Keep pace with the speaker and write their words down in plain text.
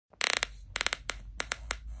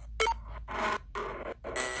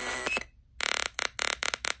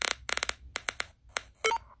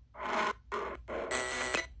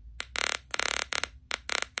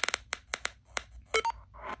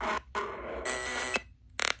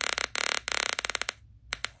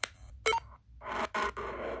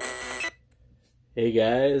Hey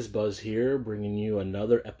guys, Buzz here, bringing you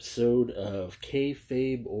another episode of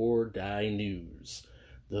Kayfabe or Die News,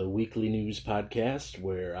 the weekly news podcast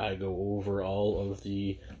where I go over all of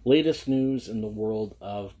the latest news in the world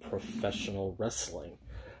of professional wrestling.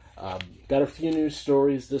 Got a few news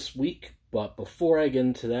stories this week, but before I get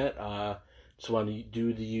into that, just want to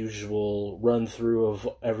do the usual run through of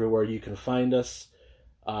everywhere you can find us.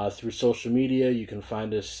 Through social media, you can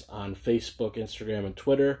find us on Facebook, Instagram, and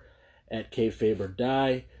Twitter at Kayfabe or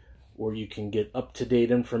Die, or you can get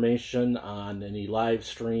up-to-date information on any live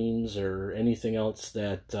streams or anything else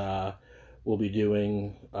that we'll be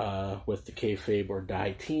doing with the Kayfabe or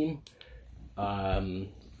Die team. Podcast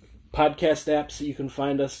apps that you can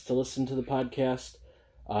find us to listen to the podcast.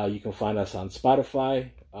 You can find us on Spotify,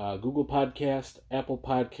 Google Podcast, Apple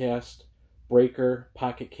Podcast, Breaker,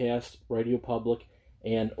 Pocket Cast, Radio Public,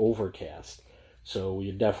 and Overcast. So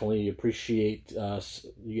we definitely appreciate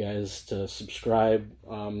you guys to subscribe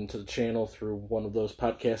to the channel through one of those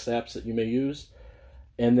podcast apps that you may use.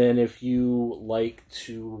 And then if you like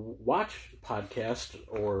to watch podcast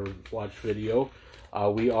or watch video,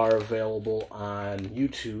 we are available on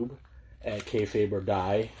YouTube at Kayfabe or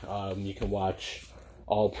Die. You can watch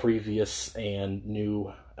all previous and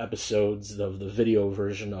new episodes of the video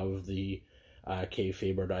version of the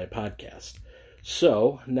Kayfabe or Die podcast.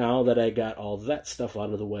 So, now that I got all that stuff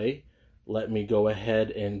out of the way, let me go ahead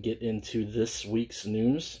and get into this week's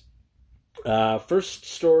news. First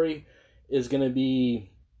story is going to be,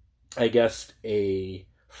 I guess, a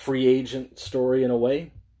free agent story in a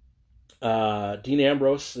way. Dean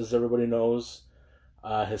Ambrose, as everybody knows,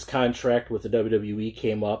 his contract with the WWE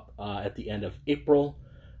came up at the end of April.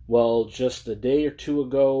 Well, just a day or two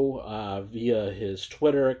ago, via his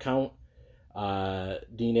Twitter account,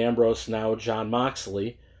 Dean Ambrose, now Jon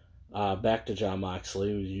Moxley, back to Jon Moxley,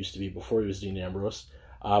 who used to be before he was Dean Ambrose,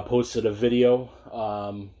 posted a video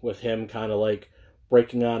with him kind of like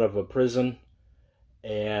breaking out of a prison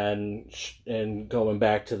and going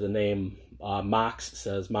back to the name Mox. It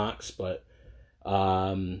says Mox, but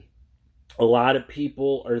a lot of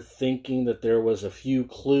people are thinking that there was a few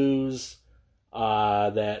clues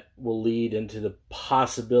that will lead into the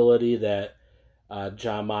possibility that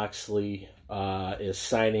Jon Moxley is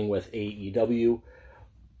signing with AEW,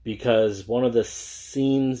 because one of the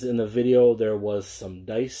scenes in the video, there was some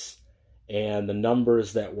dice, and the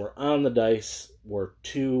numbers that were on the dice were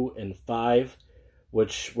 2 and 5,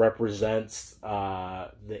 which represents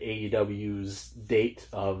the AEW's date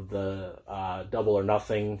of the Double or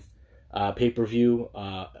Nothing pay-per-view,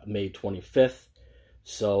 May 25th.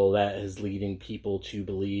 So that is leading people to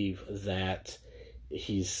believe that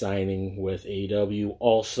he's signing with AEW.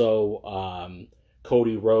 Also,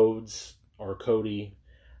 Cody Rhodes, or Cody,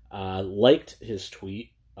 liked his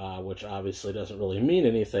tweet, which obviously doesn't really mean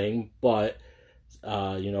anything, but,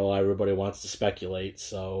 everybody wants to speculate,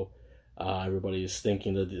 so everybody's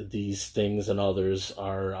thinking that these things and others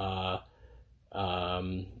are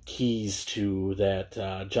keys to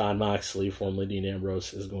that Jon Moxley, formerly Dean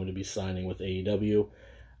Ambrose, is going to be signing with AEW.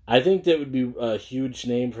 I think that would be a huge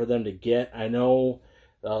name for them to get. I know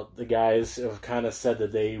the guys have kind of said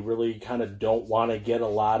that they really kind of don't want to get a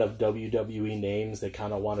lot of WWE names. They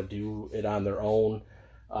kind of want to do it on their own.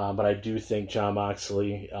 But I do think Jon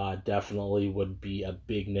Moxley definitely would be a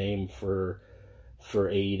big name for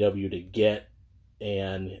AEW to get.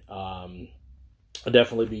 And I'll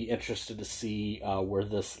definitely be interested to see where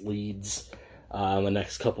this leads in the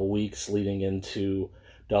next couple weeks leading into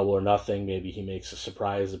Double or Nothing. Maybe he makes a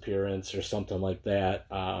surprise appearance or something like that.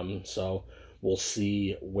 So we'll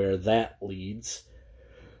see where that leads.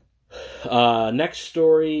 Next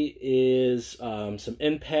story is some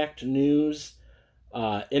Impact news.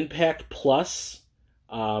 Impact Plus,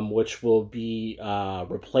 which will be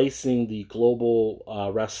replacing the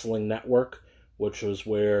Global Wrestling Network, which was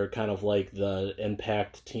where kind of like the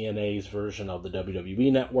Impact TNA's version of the WWE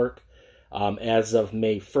Network. As of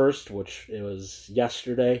May 1st, which it was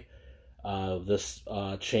yesterday, this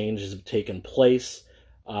change has taken place.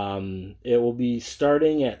 It will be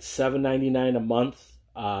starting at $7.99 a month.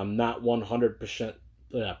 Not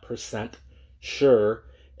 100% sure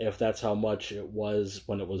if that's how much it was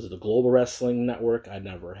when it was the Global Wrestling Network. I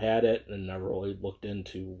never had it and never really looked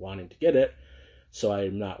into wanting to get it, so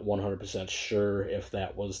I'm not 100% sure if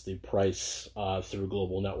that was the price through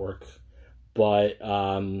Global Network. But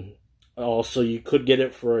also, you could get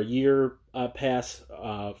it for a year pass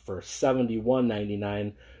for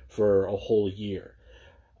 $71.99 for a whole year.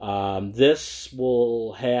 This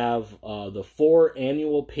will have the 4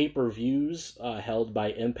 annual pay-per-views held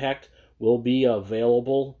by Impact will be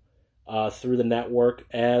available through the network,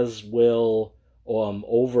 as will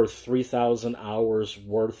over 3,000 hours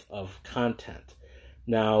worth of content.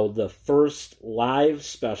 Now, the first live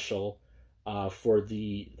special for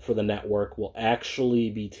the network will actually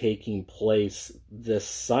be taking place this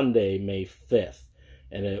Sunday, May 5th,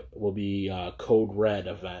 and it will be a Code Red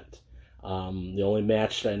event. The only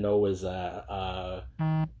match that I know is a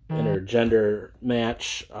intergender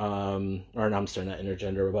match, or no, I'm sorry, not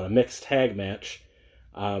intergender, but a mixed tag match.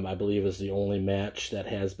 I believe is the only match that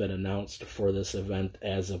has been announced for this event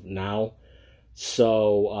as of now.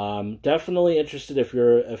 So definitely interested if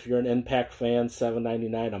you're an Impact fan.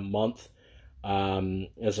 $7.99 a month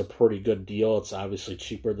is a pretty good deal. It's obviously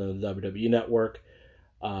cheaper than the WWE Network.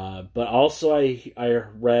 But also I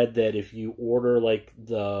read that if you order like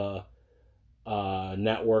the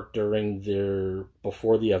network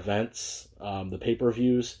before the events, the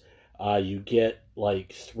pay-per-views, you get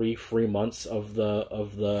like 3 free months of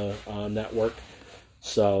the network.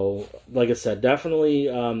 So like I said, definitely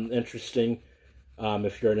interesting.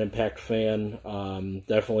 If you're an Impact fan,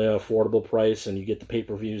 definitely an affordable price, and you get the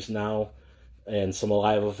pay-per-views now and some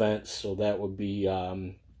live events, so that would be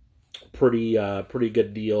pretty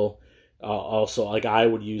good deal. Also, like I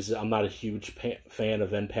would use it. I'm not a huge fan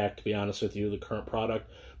of Impact, to be honest with you, the current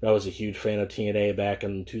product, but I was a huge fan of TNA back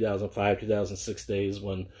in 2005, 2006 days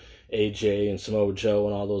when AJ and Samoa Joe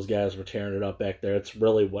and all those guys were tearing it up back there. It's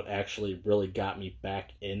really what actually really got me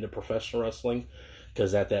back into professional wrestling,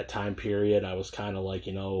 because at that time period, I was kind of like,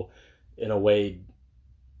 in a way,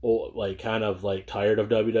 like kind of like tired of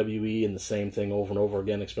WWE and the same thing over and over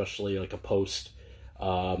again, especially like a post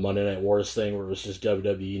Monday Night Wars thing where it was just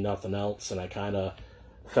WWE, nothing else, and I kind of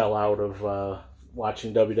fell out of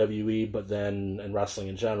watching WWE, and wrestling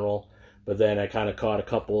in general. But then I kind of caught a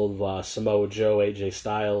couple of Samoa Joe, AJ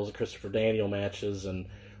Styles, Christopher Daniel matches, and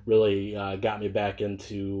really got me back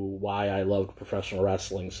into why I loved professional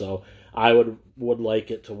wrestling. So I would like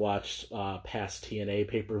it to watch past TNA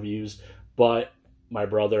pay-per-views, but my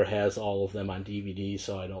brother has all of them on DVD,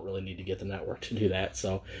 so I don't really need to get the network to do that.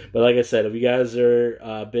 So, but like I said, if you guys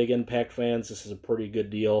are big Impact fans, this is a pretty good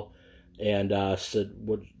deal, and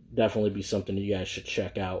would definitely be something you guys should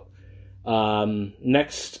check out.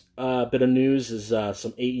 Next bit of news is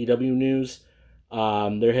some AEW news.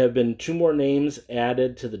 There have been 2 more names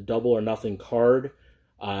added to the Double or Nothing card.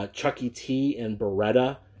 Chucky T and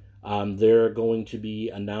Beretta. They're going to be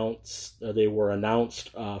announced. They were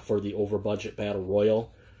announced for the Over Budget Battle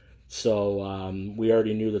Royal. So we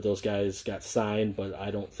already knew that those guys got signed, but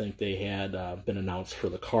I don't think they had been announced for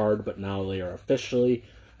the card. But now they are officially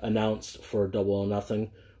announced for Double or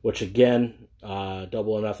Nothing, which again,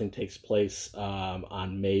 Double or Nothing takes place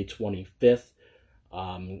on May 25th.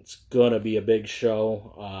 It's going to be a big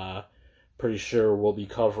show. Pretty sure we'll be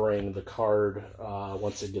covering the card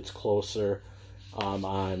once it gets closer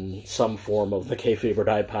on some form of the Kayfabe or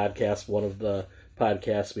Die podcast. One of the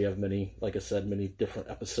podcasts, we have many, like I said, many different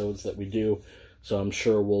episodes that we do. So I'm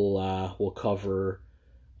sure we'll cover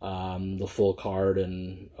the full card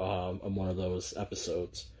in one of those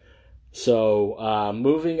episodes. So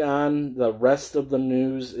moving on, the rest of the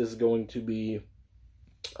news is going to be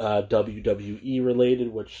WWE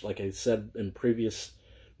related, which, like I said in previous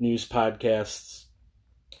news podcasts,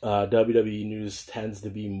 WWE news tends to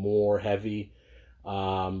be more heavy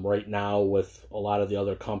right now with a lot of the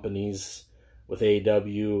other companies. With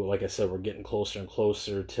AEW, like I said, we're getting closer and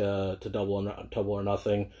closer to Double or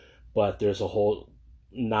Nothing, but there's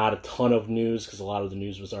not a ton of news because a lot of the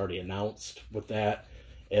news was already announced with that.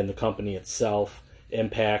 And the company itself,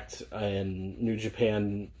 Impact and New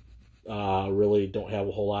Japan, really don't have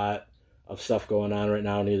a whole lot of stuff going on right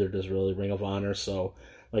now. Neither does really Ring of Honor. So,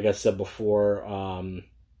 like I said before,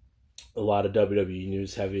 a lot of WWE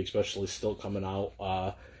news heavy, especially still coming out,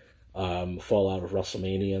 fallout of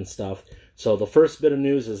WrestleMania and stuff. So the first bit of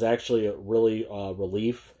news is actually a really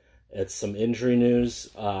relief. It's some injury news.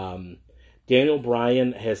 Daniel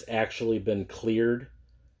Bryan has actually been cleared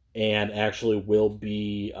and actually will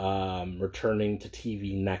be returning to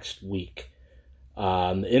TV next week.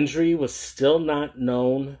 The injury was still not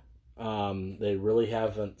known. They really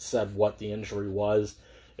haven't said what the injury was.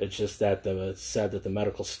 It's just that said that the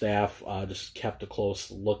medical staff just kept a close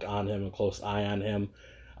look on him, a close eye on him.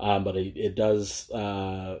 But it does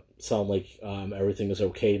sound like everything is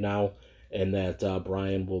okay now, and that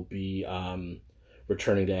Bryan will be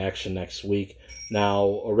returning to action next week.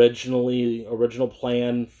 Now, original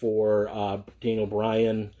plan for Daniel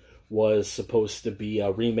Bryan was supposed to be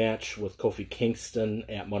a rematch with Kofi Kingston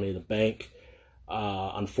at Money in the Bank.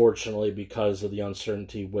 Unfortunately, because of the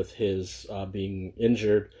uncertainty with his being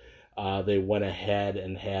injured, they went ahead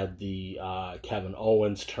and had the Kevin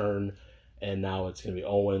Owens turn and now it's going to be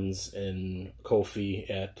Owens and Kofi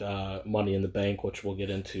at Money in the Bank, which we'll get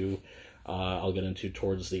into. I'll get into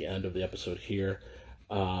towards the end of the episode here.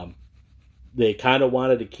 They kind of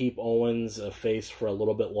wanted to keep Owens a face for a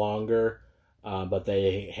little bit longer, but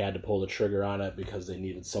they had to pull the trigger on it because they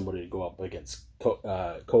needed somebody to go up against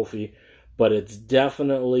Kofi. But it's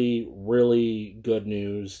definitely really good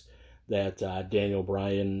news that Daniel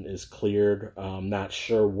Bryan is cleared. I'm not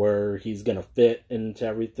sure where he's going to fit into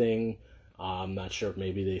everything. I'm not sure if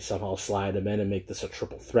maybe they somehow slide him in and make this a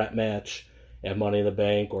triple threat match at Money in the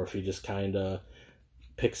Bank, or if he just kind of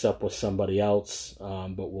picks up with somebody else.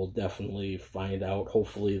 But we'll definitely find out,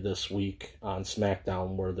 hopefully this week on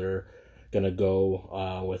SmackDown, where they're going to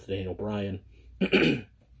go with Daniel Bryan.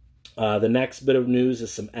 The next bit of news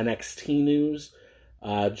is some NXT news.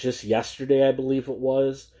 Just yesterday, I believe it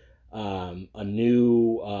was, the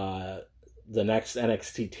next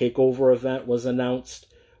NXT TakeOver event was announced,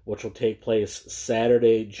 which will take place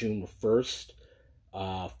Saturday, June 1st.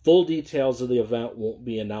 Full details of the event won't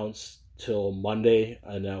be announced till Monday,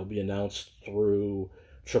 and that will be announced through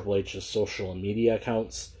Triple H's social and media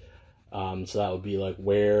accounts. So that would be like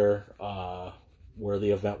where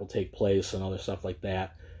the event will take place and other stuff like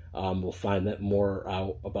that. We'll find that more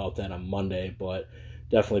out about that on Monday, but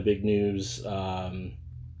definitely big news.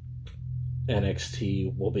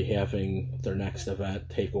 NXT will be having their next event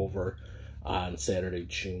TakeOver on Saturday,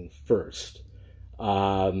 June 1st.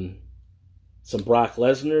 Some Brock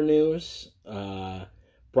Lesnar news.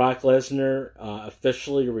 Brock Lesnar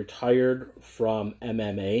officially retired from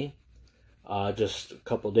MMA just a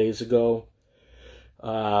couple days ago.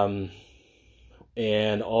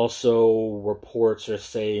 And also reports are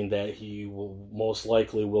saying that he will most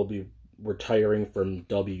likely will be retiring from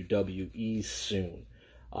WWE soon.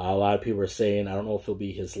 A lot of people are saying, I don't know if it'll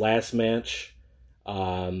be his last match,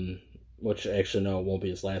 which actually, no, it won't be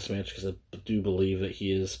his last match, because I do believe that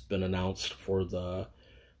he has been announced for the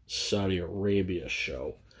Saudi Arabia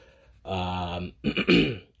show. But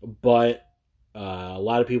a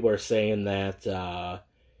lot of people are saying that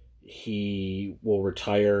he will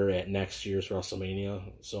retire at next year's WrestleMania,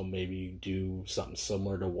 so maybe do something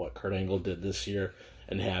similar to what Kurt Angle did this year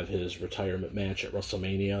and have his retirement match at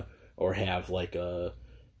WrestleMania, or have like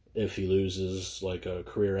if he loses, like a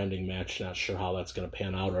career-ending match. Not sure how that's going to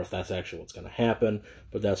pan out, or if that's actually what's going to happen,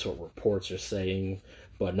 but that's what reports are saying.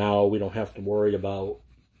 But now we don't have to worry about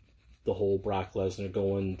the whole Brock Lesnar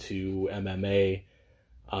going to MMA.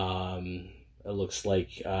 It looks like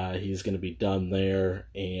he's going to be done there,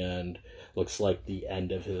 and looks like the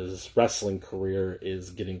end of his wrestling career is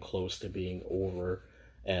getting close to being over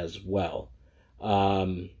as well.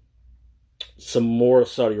 Some more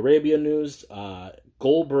Saudi Arabia news.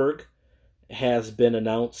 Goldberg has been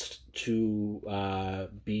announced to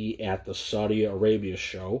be at the Saudi Arabia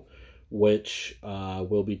show, which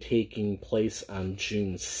will be taking place on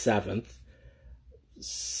June 7th.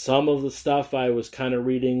 Some of the stuff I was kind of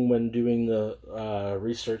reading when doing the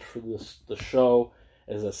research for the show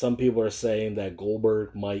is that some people are saying that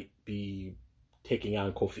Goldberg might be taking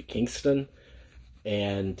on Kofi Kingston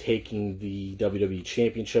and taking the WWE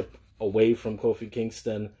Championship away from Kofi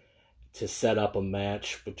Kingston to set up a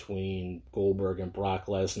match between Goldberg and Brock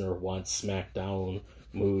Lesnar once SmackDown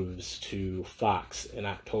moves to Fox in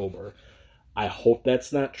October. I hope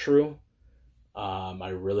that's not true. I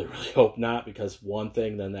really, really hope not, because one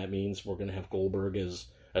thing, then that means we're going to have Goldberg as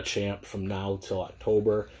a champ from now till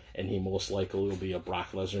October, and he most likely will be a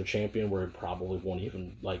Brock Lesnar champion, where he probably won't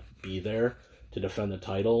even be there to defend the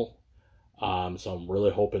title. So I'm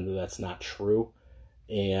really hoping that that's not true.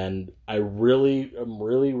 And am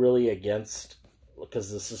really against,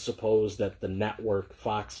 because this is supposed that the network,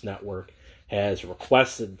 Fox Network, has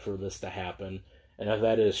requested for this to happen. And if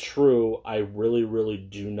that is true, I really, really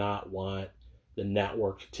do not want the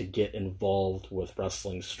network to get involved with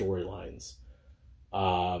wrestling storylines.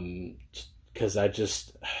 Because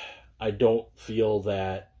I don't feel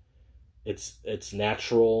that it's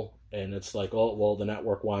natural. And it's like, oh, well, the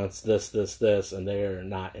network wants this, and they're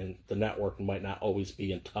not, and the network might not always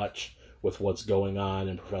be in touch with what's going on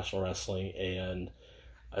in professional wrestling, and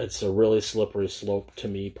it's a really slippery slope to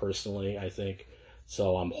me personally, I think.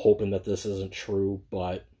 So I'm hoping that this isn't true,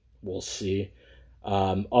 but we'll see.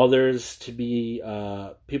 Others to be,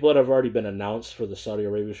 people that have already been announced for the Saudi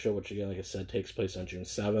Arabia show, which again, like I said, takes place on June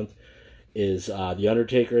 7th, is The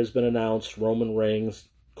Undertaker has been announced, Roman Reigns,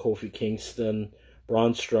 Kofi Kingston,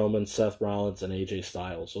 Braun Strowman, Seth Rollins, and AJ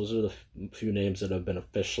Styles. Those are the few names that have been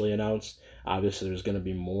officially announced. Obviously, there's going to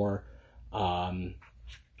be more.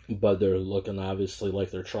 But they're looking, obviously, like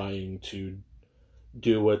they're trying to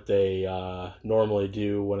do what they normally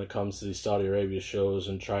do when it comes to these Saudi Arabia shows,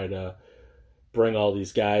 and try to bring all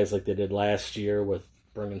these guys like they did last year with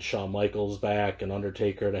bringing Shawn Michaels back and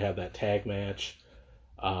Undertaker to have that tag match.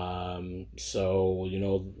 So,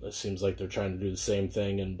 it seems like they're trying to do the same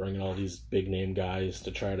thing and bringing all these big name guys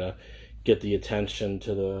to try to get the attention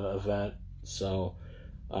to the event. So,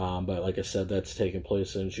 but like I said, that's taking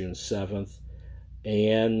place on June 7th.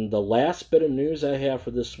 And the last bit of news I have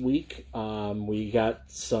for this week, we got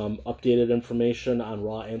some updated information on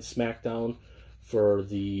Raw and SmackDown for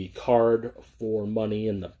the card for Money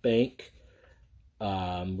in the Bank.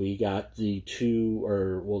 We got the two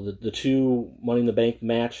Money in the Bank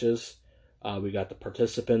matches. We got the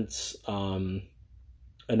participants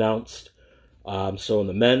announced. So in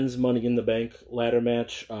the men's Money in the Bank ladder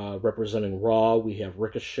match, representing Raw, we have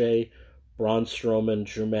Ricochet, Braun Strowman,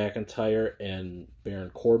 Drew McIntyre, and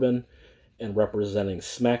Baron Corbin. And representing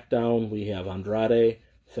SmackDown, we have Andrade,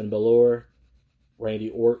 Finn Balor, Randy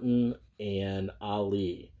Orton, and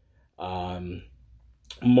Ali.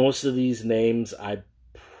 Most of these names I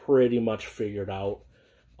pretty much figured out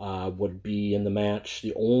would be in the match.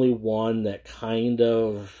 The only one that kind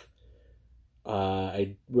of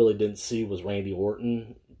I really didn't see was Randy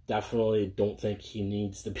Orton. Definitely don't think he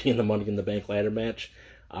needs to be in the Money in the Bank ladder match.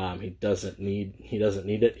 He doesn't need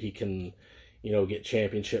it. He can, get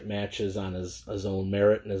championship matches on his own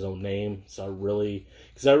merit and his own name. So I really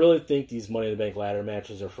think these Money in the Bank ladder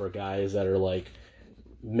matches are for guys that are like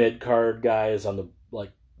mid-card guys on the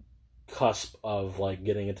like cusp of like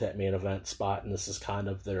getting into that main event spot, and this is kind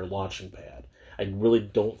of their launching pad. I really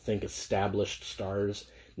don't think established stars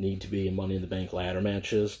need to be in Money in the Bank ladder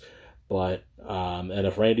matches, but and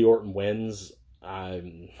if Randy Orton wins,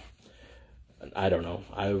 I don't know.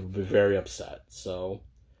 I would be very upset. So,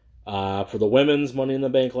 for the women's Money in the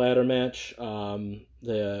Bank ladder match,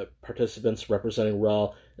 the participants representing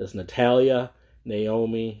Raw is Natalya,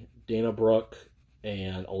 Naomi, Dana Brooke,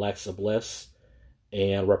 and Alexa Bliss.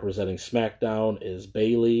 And representing SmackDown is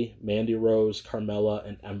Bayley, Mandy Rose, Carmella,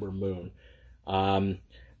 and Ember Moon.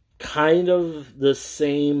 Kind of the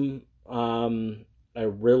same. I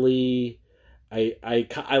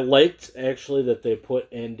liked actually that they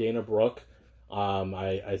put in Dana Brooke.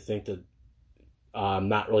 I think that I'm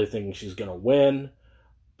not really thinking she's going to win,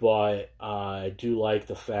 but I do like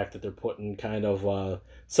the fact that they're putting kind of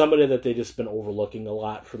somebody that they've just been overlooking a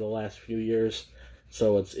lot for the last few years.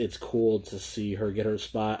 So it's cool to see her get her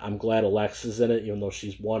spot. I'm glad Alexa's in it, even though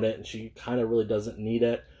she's won it, and she kind of really doesn't need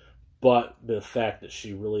it. But the fact that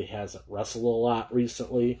she really hasn't wrestled a lot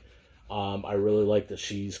recently, I really like that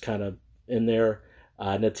she's kind of in there.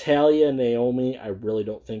 Natalya and Naomi, I really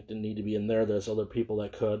don't think they need to be in there. There's other people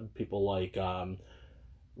that could. People like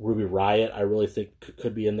Ruby Riott, I really think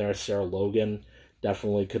could be in there. Sarah Logan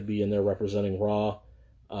definitely could be in there representing Raw.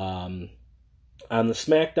 On the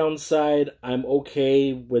SmackDown side, I'm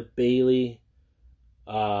okay with Bayley.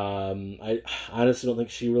 I honestly don't think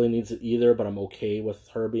she really needs it either, but I'm okay with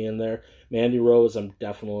her being there. Mandy Rose, I'm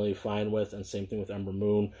definitely fine with, and same thing with Ember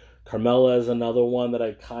Moon. Carmella is another one that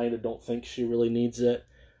I kind of don't think she really needs it.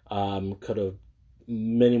 Could have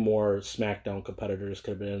many more SmackDown competitors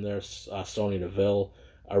could have been in there. Sonya Deville,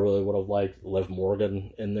 I really would have liked. Liv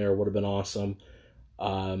Morgan in there would have been awesome.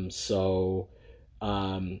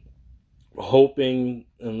 Hoping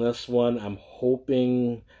in this one,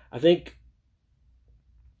 I think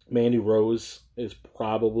Mandy Rose is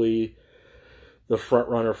probably the front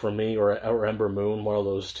runner for me, or Ember Moon, one of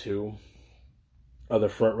those two other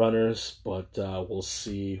front runners, but we'll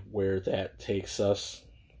see where that takes us.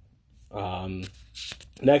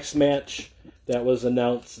 Next match that was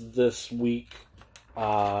announced this week is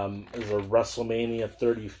a WrestleMania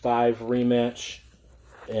 35 rematch,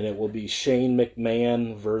 and it will be Shane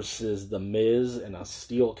McMahon versus The Miz in a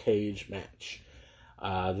steel cage match.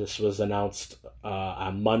 This was announced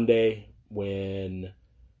on Monday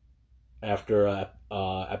after an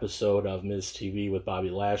episode of Miz TV with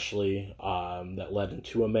Bobby Lashley that led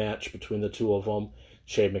into a match between the two of them.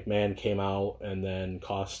 Shane McMahon came out and then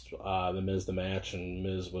cost The Miz the match, and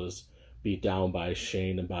Miz was beat down by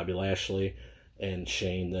Shane and Bobby Lashley, and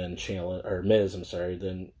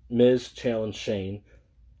Miz challenged Shane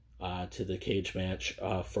to the cage match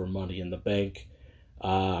for Money in the Bank.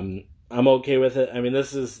 I'm okay with it. I mean,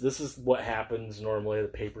 this is what happens normally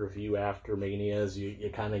at the pay-per-view after Mania, is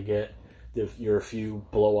you kind of get your feud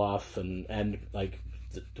blow off and end, like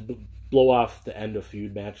to blow off the end of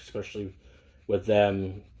feud match, especially with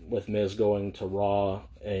Miz going to Raw,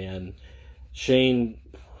 and Shane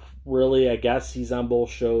really, I guess he's on both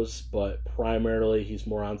shows, but primarily he's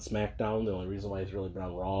more on SmackDown. The only reason why he's really been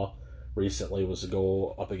on Raw recently was to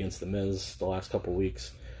go up against The Miz the last couple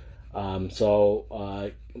weeks.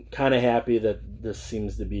 So kind of happy that this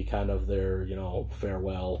seems to be kind of their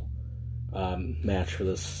farewell match for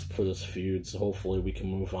this feud. So hopefully we can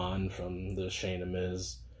move on from the Shane and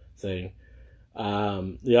Miz thing.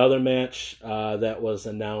 The other match that was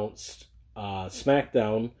announced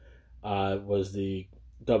SmackDown was the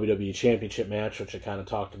WWE Championship match, which I kind of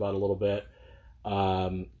talked about a little bit.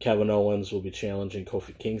 Kevin Owens will be challenging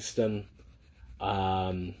Kofi Kingston.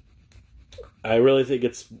 I really think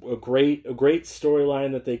it's a great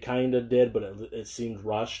storyline that they kind of did, but it seemed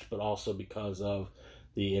rushed. But also because of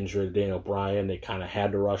the injury to Daniel Bryan, they kind of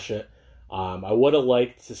had to rush it. I would have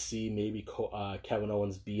liked to see maybe Kevin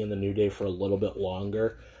Owens be in the New Day for a little bit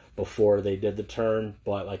longer before they did the turn,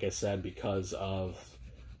 but like I said, because of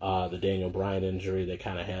the Daniel Bryan injury, they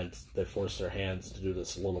forced their hands to do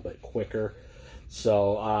this a little bit quicker.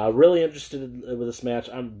 So really interested with this match.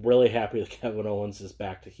 I'm really happy that Kevin Owens is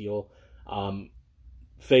back to heel.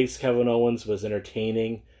 Face Kevin Owens was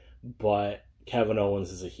entertaining, but Kevin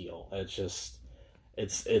Owens is a heel. It's just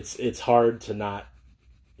it's hard to not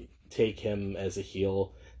take him as a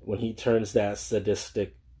heel when he turns that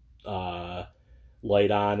sadistic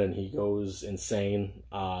light on and he goes insane.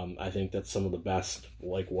 I think that's some of the best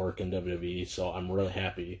work in WWE. So I'm really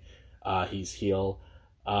happy he's heel.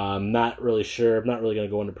 Not really sure. I'm not really going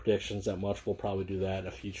to go into predictions that much. We'll probably do that in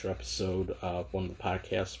a future episode of one of the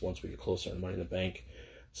podcasts once we get closer to Money in the Bank.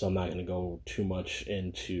 So I'm not going to go too much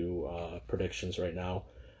into predictions right now.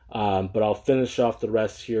 But I'll finish off the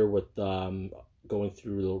rest here with going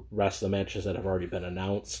through the rest of the matches that have already been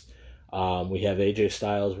announced. We have AJ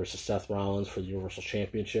Styles versus Seth Rollins for the Universal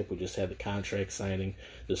Championship. We just had the contract signing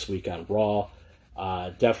this week on Raw.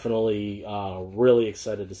 Definitely really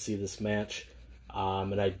excited to see this match.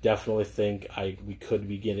 And I definitely think we could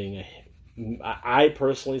be getting I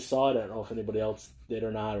personally saw it. I don't know if anybody else did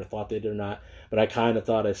or not, or thought they did or not, but I kind of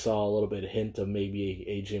thought I saw a little bit of hint of maybe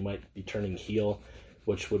AJ might be turning heel,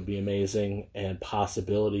 which would be amazing, and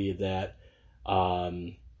possibility that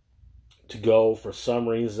to go for some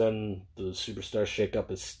reason the Superstar Shakeup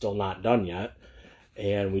is still not done yet,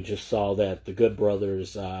 and we just saw that the Good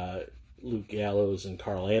Brothers, Luke Gallows and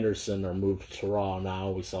Carl Anderson, are moved to Raw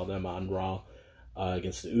now. We saw them on Raw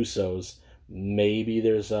against the Usos. Maybe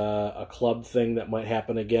there's a club thing that might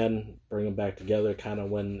happen again, bring them back together, kind of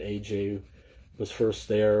when AJ was first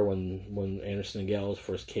there, when Anderson and Gallows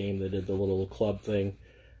first came, they did the little club thing.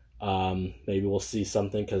 Maybe we'll see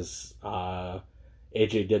something, because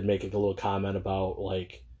AJ did make a little comment about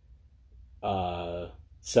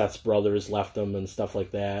Seth's brothers left him and stuff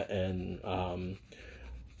like that, and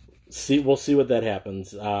we'll see what that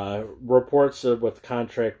happens. Reports with the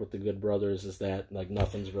contract with the Good Brothers is that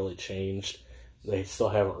nothing's really changed. They still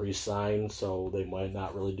haven't re-signed, so they might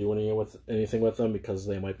not really do anything with them, because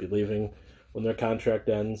they might be leaving when their contract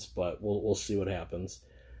ends. But we'll see what happens.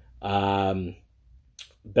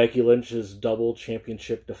 Becky Lynch's double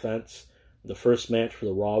championship defense. The first match for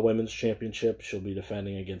the Raw Women's Championship, she'll be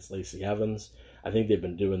defending against Lacey Evans. I think they've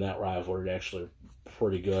been doing that rivalry actually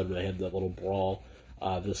pretty good. They had that little brawl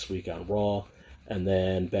this week on Raw. And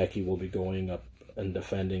then Becky will be going up and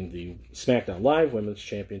defending the SmackDown Live Women's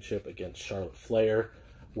Championship against Charlotte Flair,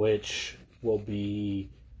 which will be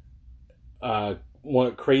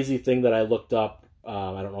one crazy thing that I looked up.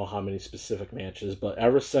 I don't know how many specific matches, but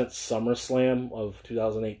ever since SummerSlam of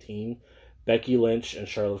 2018, Becky Lynch and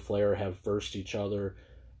Charlotte Flair have versed each other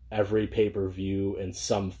every pay-per-view in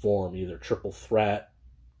some form, either triple threat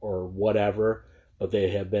or whatever, but they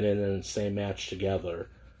have been in the same match together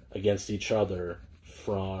against each other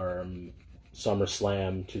from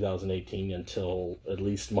SummerSlam 2018 until at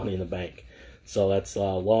least Money in the Bank. So that's a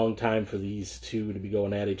long time for these two to be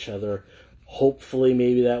going at each other. Hopefully,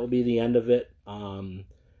 maybe that will be the end of it.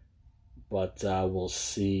 But we'll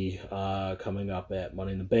see coming up at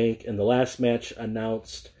Money in the Bank. And the last match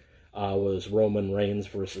announced was Roman Reigns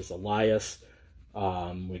versus Elias.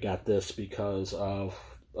 We got this because of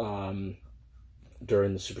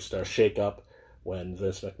during the Superstar Shakeup, when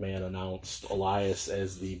Vince McMahon announced Elias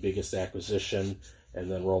as the biggest acquisition, and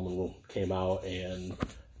then Roman came out and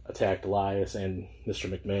attacked Elias and Mr.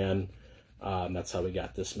 McMahon. That's how we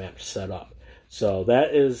got this match set up. So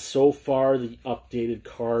that is so far the updated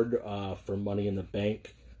card for Money in the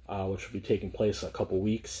Bank, which will be taking place in a couple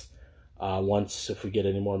weeks. If we get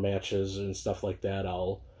any more matches and stuff like that,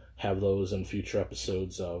 I'll have those in future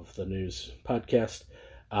episodes of the news podcast.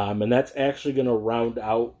 And that's actually going to round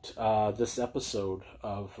out this episode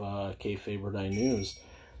of Kayfabe or Die News.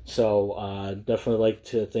 So definitely like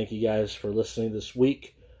to thank you guys for listening this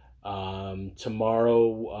week.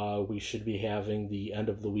 Tomorrow we should be having the end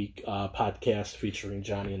of the week podcast featuring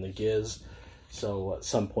Johnny and the Giz. So at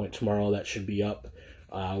some point tomorrow that should be up,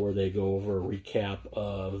 where they go over a recap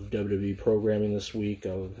of WWE programming this week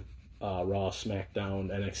of Raw, SmackDown,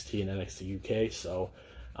 NXT, and NXT UK. So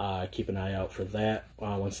keep an eye out for that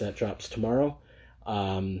once that drops tomorrow.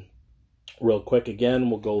 Real quick again,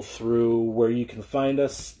 we'll go through where you can find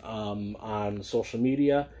us on social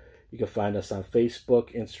media. You can find us on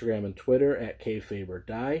Facebook, Instagram, and Twitter at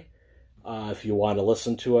KFabeOrDie. If you want to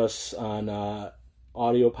listen to us on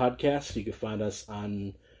audio podcasts, you can find us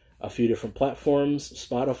on a few different platforms: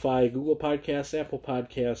 Spotify, Google Podcasts, Apple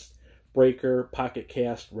Podcasts, Breaker, Pocket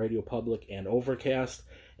Cast, Radio Public, and Overcast.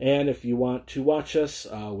 And if you want to watch us,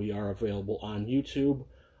 we are available on YouTube.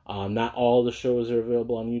 Not all the shows are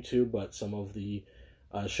available on YouTube, but some of the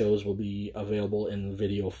shows will be available in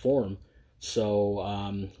video form.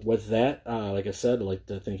 So with that, like I said, I'd like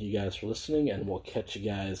to thank you guys for listening, and we'll catch you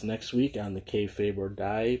guys next week on the Kayfabe or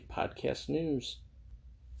Die podcast news.